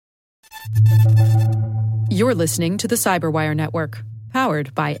You're listening to the Cyberwire Network,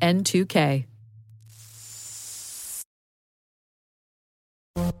 powered by N2K.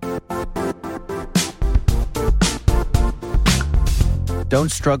 Don't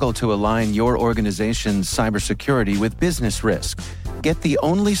struggle to align your organization's cybersecurity with business risk. Get the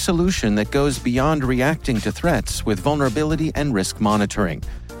only solution that goes beyond reacting to threats with vulnerability and risk monitoring.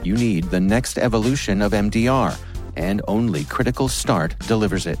 You need the next evolution of MDR, and only Critical Start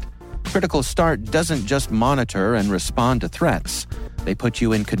delivers it. Critical Start doesn't just monitor and respond to threats. They put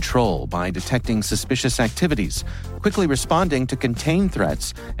you in control by detecting suspicious activities, quickly responding to contain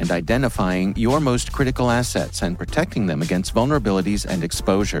threats, and identifying your most critical assets and protecting them against vulnerabilities and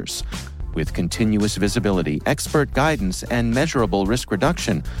exposures. With continuous visibility, expert guidance, and measurable risk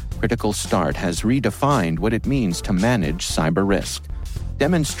reduction, Critical Start has redefined what it means to manage cyber risk.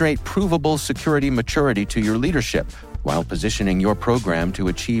 Demonstrate provable security maturity to your leadership while positioning your program to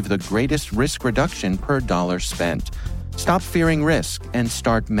achieve the greatest risk reduction per dollar spent. Stop fearing risk and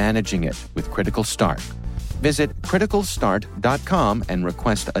start managing it with Critical Start. Visit criticalstart.com and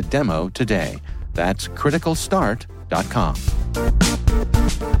request a demo today. That's criticalstart.com.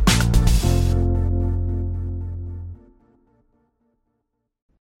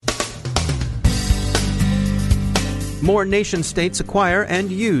 More nation-states acquire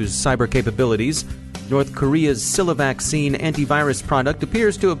and use cyber capabilities. North Korea's SiliVaccine antivirus product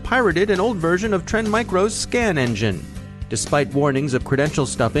appears to have pirated an old version of Trend Micro's scan engine. Despite warnings of credential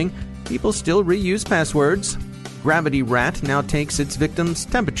stuffing, people still reuse passwords. GravityRAT now takes its victims'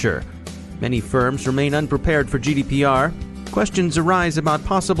 temperature. Many firms remain unprepared for GDPR. Questions arise about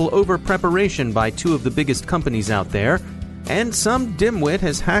possible overpreparation by two of the biggest companies out there. And some dimwit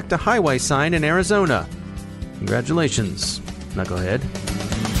has hacked a highway sign in Arizona. Congratulations, knucklehead.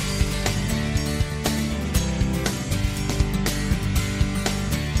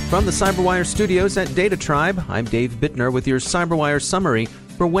 From the Cyberwire studios at Data Tribe, I'm Dave Bittner with your Cyberwire summary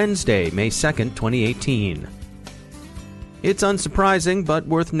for Wednesday, May 2nd, 2018. It's unsurprising, but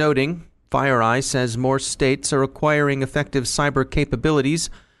worth noting, FireEye says more states are acquiring effective cyber capabilities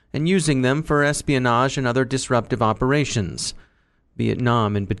and using them for espionage and other disruptive operations.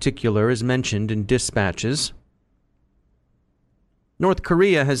 Vietnam, in particular, is mentioned in dispatches. North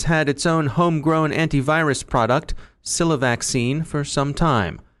Korea has had its own homegrown antivirus product, SiliVaccine, for some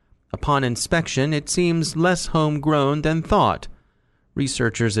time. Upon inspection, it seems less homegrown than thought.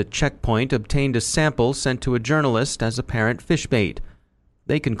 Researchers at Checkpoint obtained a sample sent to a journalist as apparent fishbait.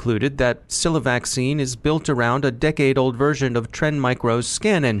 They concluded that SiliVaccine is built around a decade-old version of Trend Micro's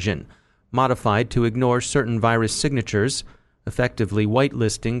scan engine, modified to ignore certain virus signatures, effectively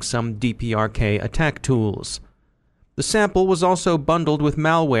whitelisting some DPRK attack tools. The sample was also bundled with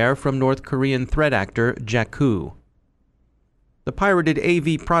malware from North Korean threat actor Jakku. The pirated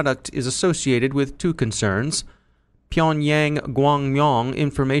AV product is associated with two concerns: Pyongyang Gwangyong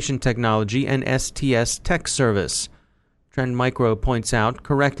Information Technology and STS Tech Service. Trend Micro points out,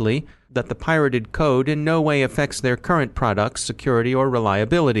 correctly, that the pirated code in no way affects their current product's security or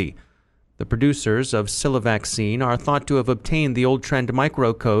reliability. The producers of SiliVaccine are thought to have obtained the old Trend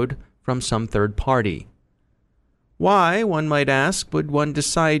Micro code from some third party. Why, one might ask, would one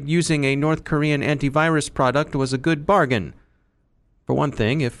decide using a North Korean antivirus product was a good bargain? For one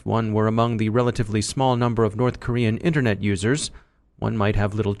thing, if one were among the relatively small number of North Korean internet users, one might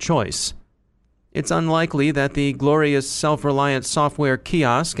have little choice. It's unlikely that the glorious self-reliant software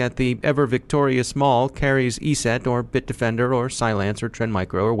kiosk at the ever-victorious mall carries ESET or Bitdefender or Cylance or Trend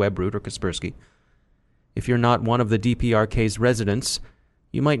Micro or WebRoot or Kaspersky. If you're not one of the DPRK's residents,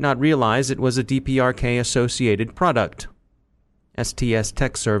 you might not realize it was a DPRK-associated product. STS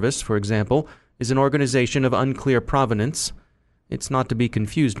Tech Service, for example, is an organization of unclear provenance. It's not to be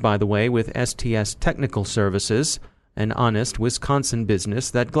confused, by the way, with STS Technical Services, an honest Wisconsin business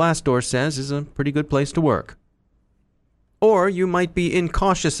that Glassdoor says is a pretty good place to work. Or you might be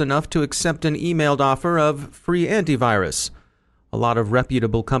incautious enough to accept an emailed offer of free antivirus. A lot of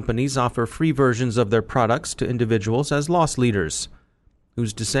reputable companies offer free versions of their products to individuals as loss leaders.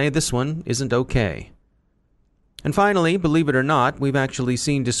 Who's to say this one isn't okay? And finally, believe it or not, we've actually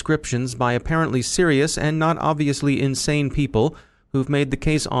seen descriptions by apparently serious and not obviously insane people who've made the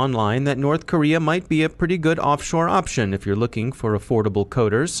case online that North Korea might be a pretty good offshore option if you're looking for affordable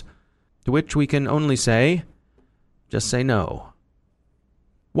coders. To which we can only say, just say no.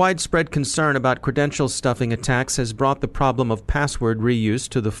 Widespread concern about credential stuffing attacks has brought the problem of password reuse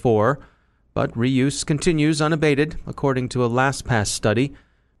to the fore, but reuse continues unabated, according to a LastPass study.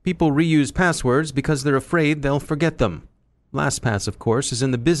 People reuse passwords because they're afraid they'll forget them. LastPass, of course, is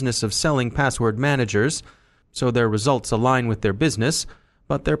in the business of selling password managers, so their results align with their business,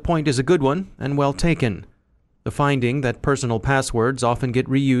 but their point is a good one and well taken. The finding that personal passwords often get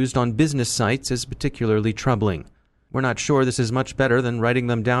reused on business sites is particularly troubling. We're not sure this is much better than writing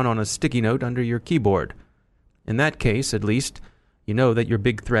them down on a sticky note under your keyboard. In that case, at least, you know that your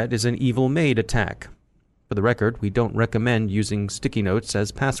big threat is an evil-made attack. For the record, we don't recommend using sticky notes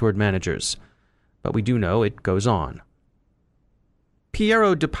as password managers, but we do know it goes on.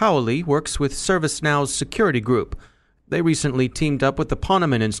 Piero DePaoli works with ServiceNow's security group. They recently teamed up with the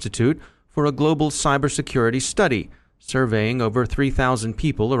Ponemon Institute for a global cybersecurity study, surveying over 3,000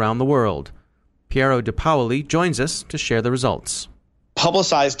 people around the world. Piero DePaoli joins us to share the results.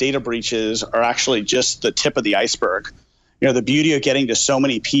 Publicized data breaches are actually just the tip of the iceberg. You know, the beauty of getting to so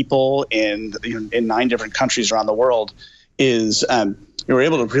many people in 9 different countries around the world is we were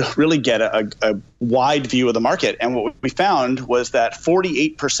able to really get a wide view of the market. And what we found was that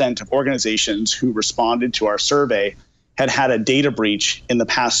 48% of organizations who responded to our survey had a data breach in the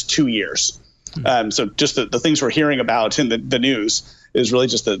past 2 years. So just the things we're hearing about in the news is really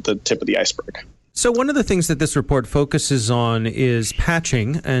just the tip of the iceberg. So one of the things that this report focuses on is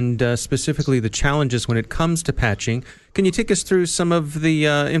patching, and specifically the challenges when it comes to patching. Can you take us through some of the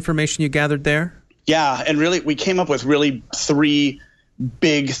information you gathered there? Yeah, and really we came up with really 3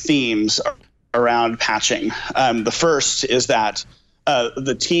 big themes around patching. The first is that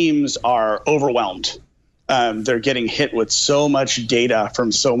the teams are overwhelmed. They're getting hit with so much data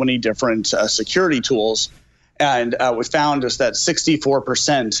from so many different security tools. And we found is that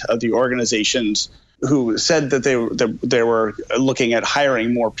 64% of the organizations who said that they were looking at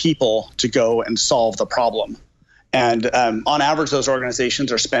hiring more people to go and solve the problem. And on average, those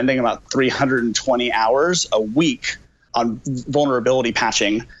organizations are spending about 320 hours a week on vulnerability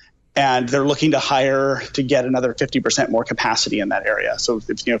patching. And they're looking to hire to get another 50% more capacity in that area. So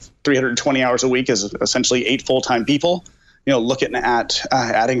if 320 hours a week is essentially 8 full-time people, looking at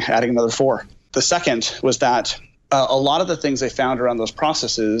adding another 4. The second was that a lot of the things they found around those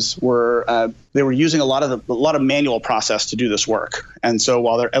processes were they were using a lot of manual process to do this work. And so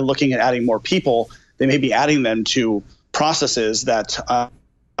while they're looking at adding more people, they may be adding them to processes that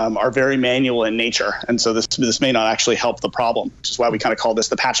are very manual in nature. And so this may not actually help the problem, which is why we kind of call this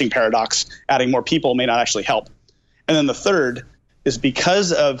the patching paradox. Adding more people may not actually help. And then the third is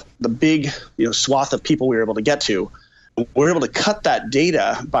because of the big swath of people we were able to get to, we're able to cut that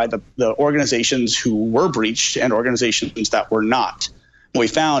data by the organizations who were breached and organizations that were not. What we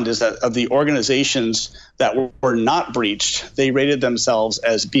found is that of the organizations that were not breached, they rated themselves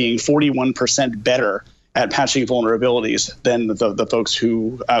as being 41% better at patching vulnerabilities than the folks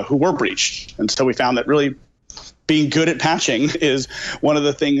who were breached. And so we found that really being good at patching is one of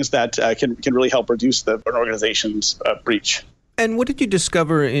the things that can really help reduce an organization's breach. And what did you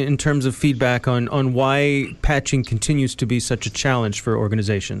discover in terms of feedback on why patching continues to be such a challenge for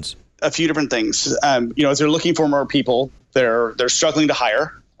organizations? A few different things. As they're looking for more people, they're struggling to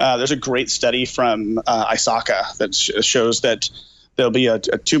hire. There's a great study from ISACA that shows that there'll be a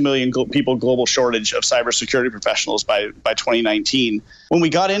 2 million people global shortage of cybersecurity professionals by 2019. When we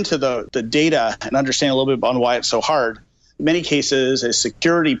got into the data and understand a little bit on why it's so hard, in many cases, a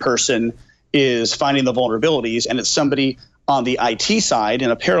security person is finding the vulnerabilities, and it's somebody on the IT side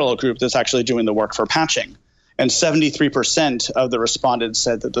in a parallel group that's actually doing the work for patching. And 73% of the respondents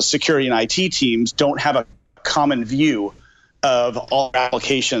said that the security and IT teams don't have a common view of all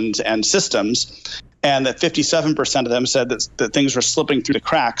applications and systems, and that 57% of them said that things were slipping through the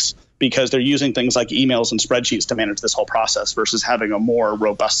cracks because they're using things like emails and spreadsheets to manage this whole process versus having a more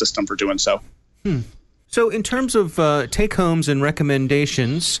robust system for doing so. So in terms of take-homes and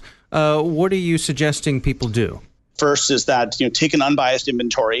recommendations, what are you suggesting people do? First is that take an unbiased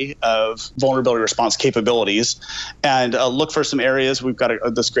inventory of vulnerability response capabilities and look for some areas. We've got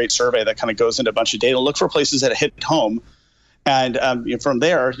this great survey that kind of goes into a bunch of data. Look for places that hit home. And from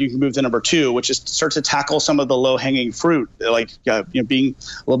there, you can move to number 2, which is start to tackle some of the low-hanging fruit, like being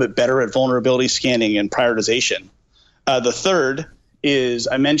a little bit better at vulnerability scanning and prioritization. The third is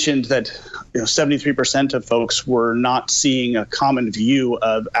I mentioned that 73% of folks were not seeing a common view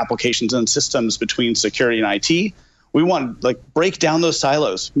of applications and systems between security and IT. We want to break down those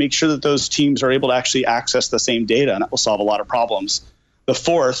silos, make sure that those teams are able to actually access the same data, and that will solve a lot of problems. The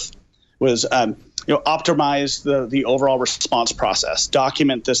fourth was optimize the overall response process,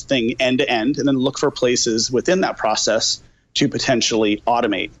 document this thing end to end, and then look for places within that process to potentially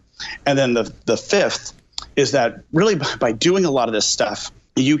automate. And then the fifth is that really by doing a lot of this stuff,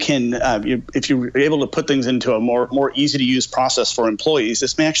 you can, if you're able to put things into a more easy to use process for employees,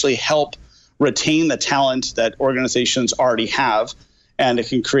 this may actually help retain the talent that organizations already have, and it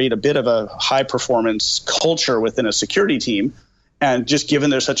can create a bit of a high performance culture within a security team. And just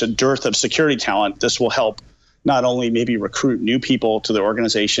given there's such a dearth of security talent, this will help not only maybe recruit new people to the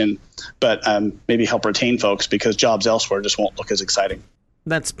organization, but maybe help retain folks because jobs elsewhere just won't look as exciting.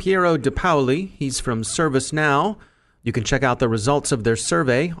 That's Piero DePaoli. He's from ServiceNow. You can check out the results of their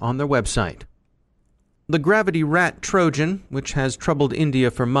survey on their website. The GravityRAT Trojan, which has troubled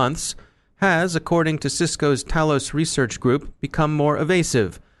India for months, has, according to Cisco's Talos Research Group, become more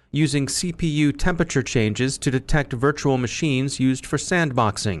evasive, using CPU temperature changes to detect virtual machines used for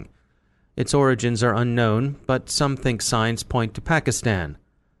sandboxing. Its origins are unknown, but some think signs point to Pakistan.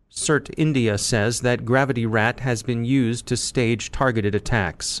 CERT India says that GravityRAT has been used to stage targeted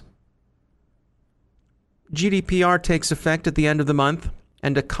attacks. GDPR takes effect at the end of the month,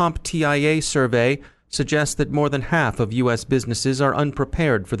 and a CompTIA survey suggests that more than half of U.S. businesses are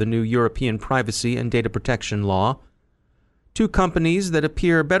unprepared for the new European privacy and data protection law. Two companies that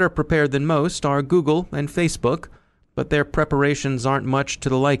appear better prepared than most are Google and Facebook, but their preparations aren't much to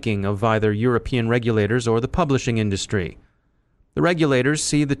the liking of either European regulators or the publishing industry. The regulators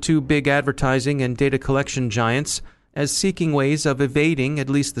see the two big advertising and data collection giants as seeking ways of evading at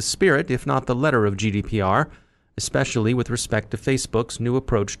least the spirit, if not the letter, of GDPR, especially with respect to Facebook's new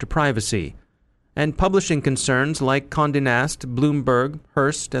approach to privacy. And publishing concerns like Condé Nast, Bloomberg,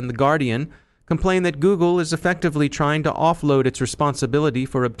 Hearst, and The Guardian complain that Google is effectively trying to offload its responsibility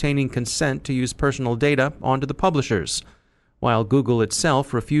for obtaining consent to use personal data onto the publishers, while Google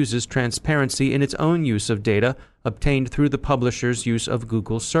itself refuses transparency in its own use of data obtained through the publisher's use of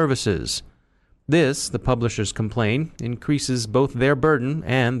Google services. This, the publishers complain, increases both their burden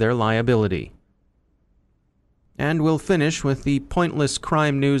and their liability. And we'll finish with the pointless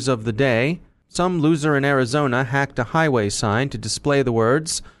crime news of the day. Some loser in Arizona hacked a highway sign to display the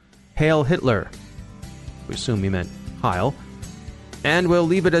words, "Hail Hitler." We assume he meant Heil. And we'll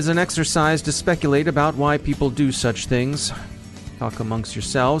leave it as an exercise to speculate about why people do such things. Talk amongst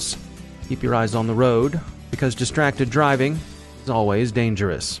yourselves. Keep your eyes on the road, because distracted driving is always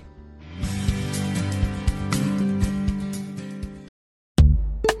dangerous.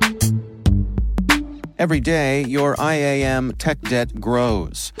 Every day, your IAM tech debt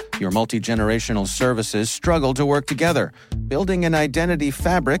grows. Your multi-generational services struggle to work together. Building an identity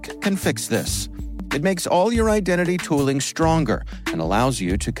fabric can fix this. It makes all your identity tooling stronger and allows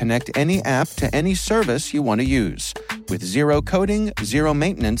you to connect any app to any service you want to use, with zero coding, zero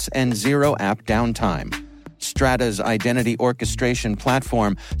maintenance, and zero app downtime. Strata's identity orchestration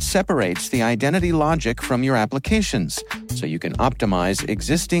platform separates the identity logic from your applications, so you can optimize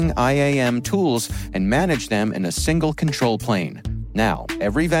existing IAM tools and manage them in a single control plane. Now,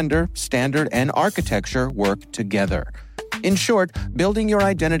 every vendor, standard, and architecture work together. In short, building your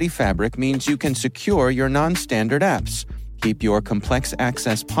identity fabric means you can secure your non-standard apps, keep your complex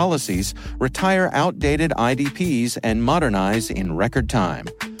access policies, retire outdated IDPs, and modernize in record time.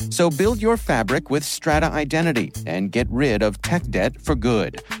 So build your fabric with Strata Identity and get rid of tech debt for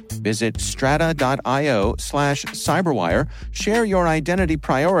good. Visit strata.io/cyberwire, share your identity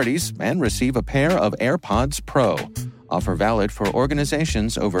priorities, and receive a pair of AirPods Pro. Offer valid for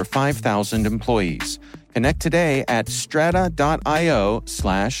organizations over 5,000 employees. Connect today at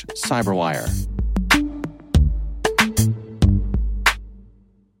strata.io/cyberwire.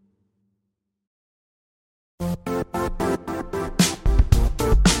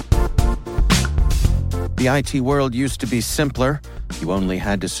 The IT world used to be simpler. You only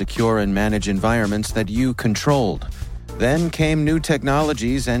had to secure and manage environments that you controlled. Then came new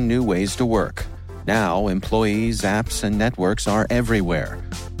technologies and new ways to work. Now, employees, apps, and networks are everywhere.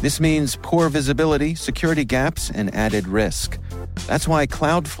 This means poor visibility, security gaps, and added risk. That's why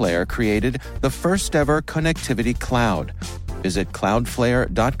Cloudflare created the first-ever connectivity cloud. Visit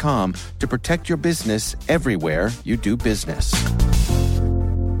cloudflare.com to protect your business everywhere you do business.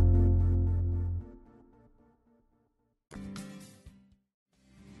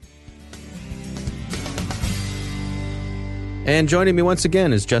 And joining me once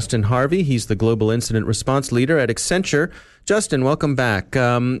again is Justin Harvey. He's the Global Incident Response Leader at Accenture. Justin, welcome back.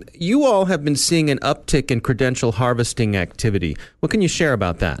 You all have been seeing an uptick in credential harvesting activity. What can you share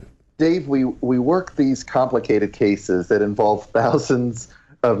about that? Dave, we work these complicated cases that involve thousands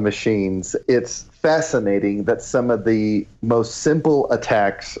of machines. It's fascinating that some of the most simple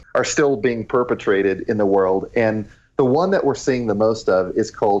attacks are still being perpetrated in the world. And the one that we're seeing the most of is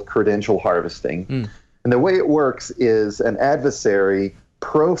called credential harvesting. And the way it works is an adversary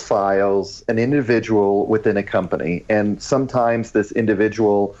profiles an individual within a company. And sometimes this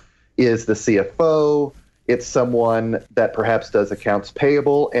individual is the CFO. It's someone that perhaps does accounts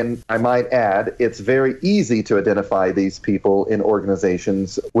payable. And I might add, it's very easy to identify these people in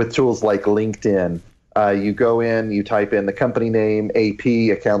organizations with tools like LinkedIn. You go in, you type in the company name, AP,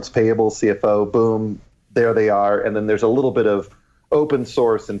 accounts payable, CFO, boom, there they are. And then there's a little bit of open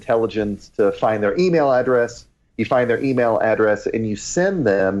source intelligence to find their email address. You find their email address and you send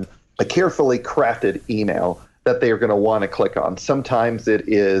them a carefully crafted email that they are going to want to click on. Sometimes it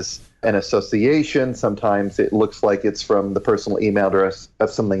is an association. Sometimes it looks like it's from the personal email address of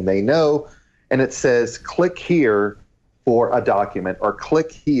something they know. And it says, click here for a document or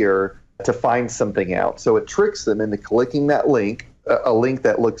click here to find something out. So it tricks them into clicking that link, a link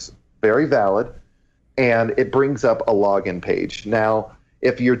that looks very valid, and it brings up a login page. Now,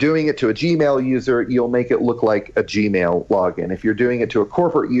 if you're doing it to a Gmail user, you'll make it look like a Gmail login. If you're doing it to a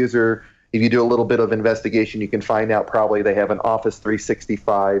corporate user, if you do a little bit of investigation, you can find out probably they have an Office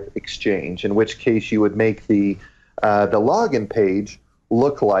 365 Exchange, in which case you would make the login page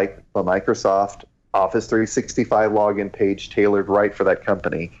look like the Microsoft Office 365 login page tailored right for that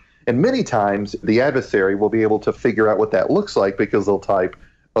company. And many times the adversary will be able to figure out what that looks like because they'll type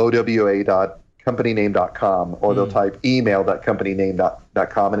owa.companyname.com or they'll type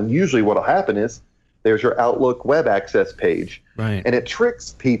email.companyname.com. And usually what will happen is there's your Outlook web access page. Right. And it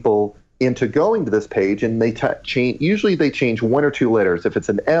tricks people into going to this page, and they usually they change one or two letters. If it's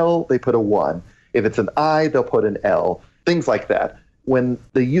an L, they put a 1. If it's an I, they'll put an L, things like that. When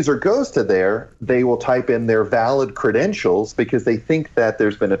the user goes to there, they will type in their valid credentials because they think that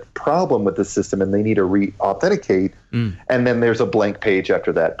there's been a problem with the system and they need to re-authenticate, and then there's a blank page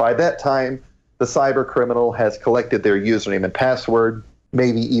after that. By that time, the cyber criminal has collected their username and password,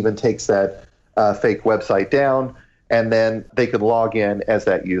 maybe even takes that fake website down, and then they can log in as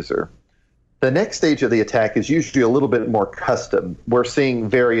that user. The next stage of the attack is usually a little bit more custom. We're seeing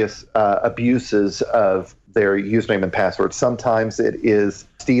various abuses of their username and password. Sometimes it is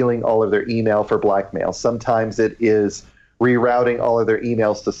stealing all of their email for blackmail. Sometimes it is rerouting all of their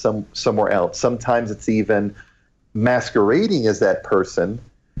emails to somewhere else. Sometimes it's even masquerading as that person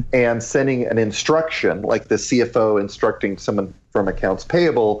and sending an instruction, like the CFO instructing someone from accounts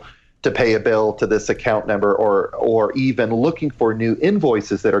payable to pay a bill to this account number, or even looking for new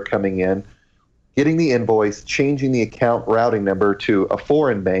invoices that are coming in, getting the invoice, changing the account routing number to a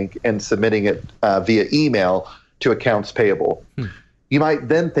foreign bank, and submitting it via email to accounts payable. You might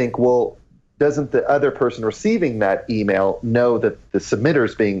then think, well, doesn't the other person receiving that email know that the submitter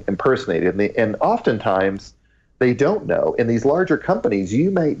is being impersonated? And oftentimes, they don't know. In these larger companies,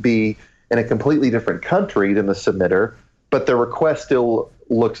 you might be in a completely different country than the submitter, but the request still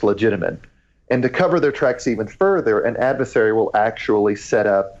looks legitimate. And to cover their tracks even further, an adversary will actually set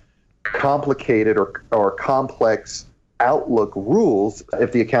up complicated or complex Outlook rules.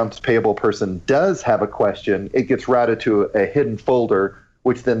 If the accounts payable person does have a question, it gets routed to a hidden folder,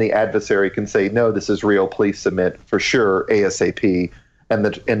 which then the adversary can say, no, this is real, please submit for sure ASAP,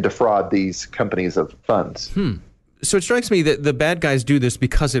 and defraud these companies of funds. So it strikes me that the bad guys do this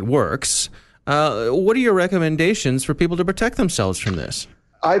because it works. What are your recommendations for people to protect themselves from this?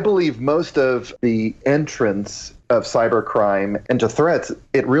 I believe most of the entrance of cybercrime into threats,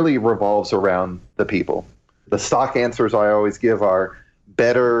 it really revolves around the people. The stock answers I always give are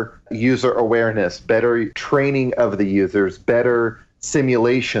better user awareness, better training of the users, better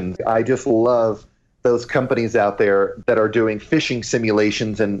simulations. I just love those companies out there that are doing phishing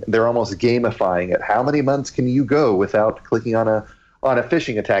simulations, and they're almost gamifying it. How many months can you go without clicking on a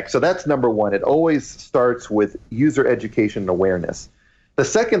phishing attack? So that's number one. It always starts with user education and awareness. The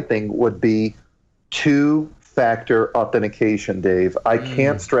second thing would be two-factor authentication, Dave. I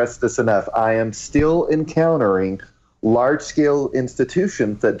can't stress this enough. I am still encountering large-scale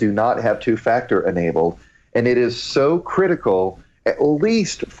institutions that do not have two-factor enabled, and it is so critical, at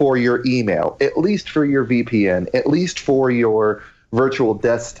least for your email, at least for your VPN, at least for your virtual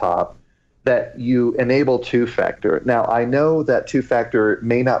desktop, that you enable two-factor. Now, I know that two-factor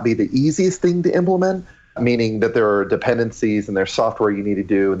may not be the easiest thing to implement, meaning that there are dependencies and there's software you need to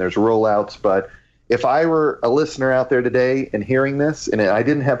do and there's rollouts. But if I were a listener out there today and hearing this, and I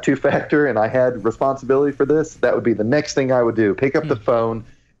didn't have two-factor and I had responsibility for this, that would be the next thing I would do. Pick up the phone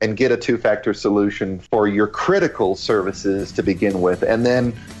and get a two-factor solution for your critical services to begin with, and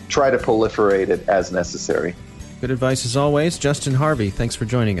then try to proliferate it as necessary. Good advice as always. Justin Harvey, thanks for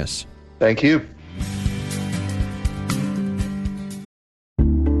joining us. Thank you.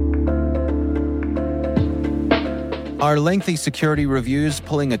 Are lengthy security reviews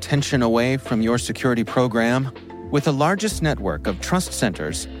pulling attention away from your security program? With the largest network of trust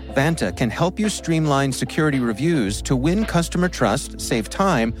centers, Vanta can help you streamline security reviews to win customer trust, save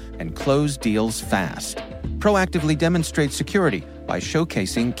time, and close deals fast. Proactively demonstrate security, by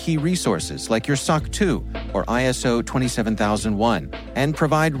showcasing key resources like your SOC 2 or ISO 27001 and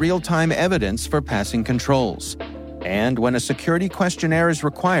provide real-time evidence for passing controls. And when a security questionnaire is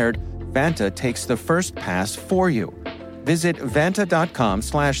required, Vanta takes the first pass for you. Visit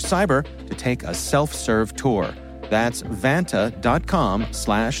vanta.com/cyber to take a self-serve tour. That's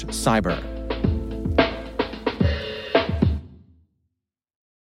vanta.com/cyber.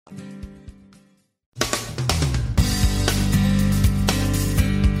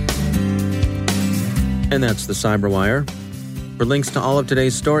 And that's the Cyberwire. For links to all of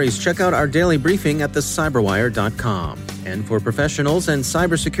today's stories, check out our daily briefing at thecyberwire.com. And for professionals and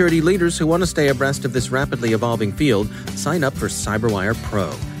cybersecurity leaders who want to stay abreast of this rapidly evolving field, sign up for Cyberwire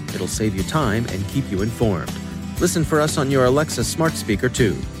Pro. It'll save you time and keep you informed. Listen for us on your Alexa smart speaker,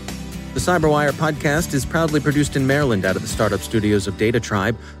 too. The Cyberwire podcast is proudly produced in Maryland out of the startup studios of Data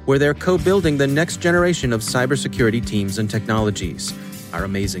Tribe, where they're co-building the next generation of cybersecurity teams and technologies. Our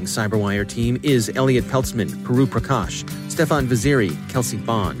amazing Cyberwire team is Elliot Peltzman, Peru Prakash, Stefan Vaziri, Kelsey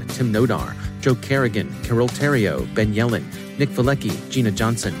Bond, Tim Nodar, Joe Kerrigan, Carol Terrio, Ben Yellen, Nick Valecki, Gina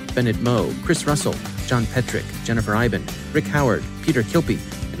Johnson, Bennett Moe, Chris Russell, John Petrick, Jennifer Iben, Rick Howard, Peter Kilpie,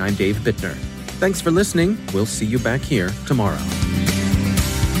 and I'm Dave Bittner. Thanks for listening. We'll see you back here tomorrow.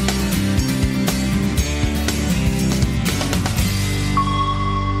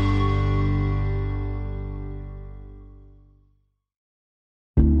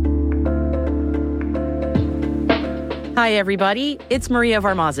 Hi, everybody. It's Maria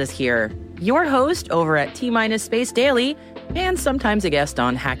Varmazes here, your host over at T-Minus Space Daily, and sometimes a guest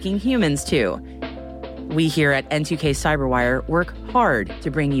on Hacking Humans, too. We here at N2K Cyberwire work hard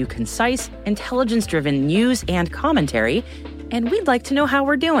to bring you concise, intelligence-driven news and commentary, and we'd like to know how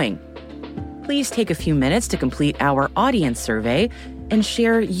we're doing. Please take a few minutes to complete our audience survey and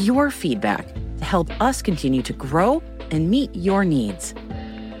share your feedback to help us continue to grow and meet your needs.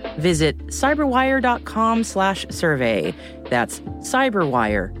 Visit cyberwire.com/survey. That's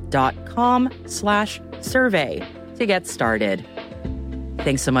cyberwire.com/survey to get started.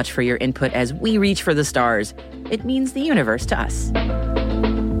 Thanks so much for your input as we reach for the stars. It means the universe to us.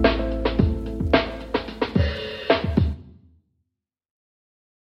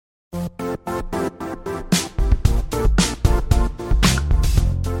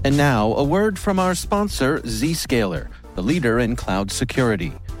 And now, a word from our sponsor, Zscaler, the leader in cloud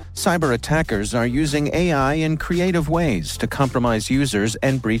security. Cyber attackers are using AI in creative ways to compromise users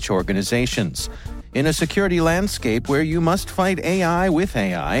and breach organizations. In a security landscape where you must fight AI with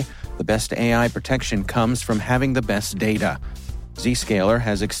AI, the best AI protection comes from having the best data. Zscaler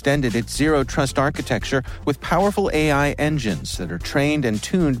has extended its zero-trust architecture with powerful AI engines that are trained and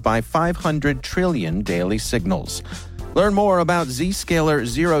tuned by 500 trillion daily signals. Learn more about Zscaler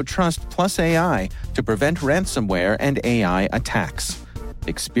Zero Trust Plus AI to prevent ransomware and AI attacks.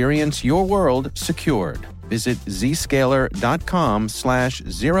 Experience your world secured. Visit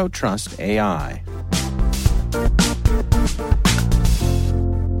zscaler.com/zerotrustai.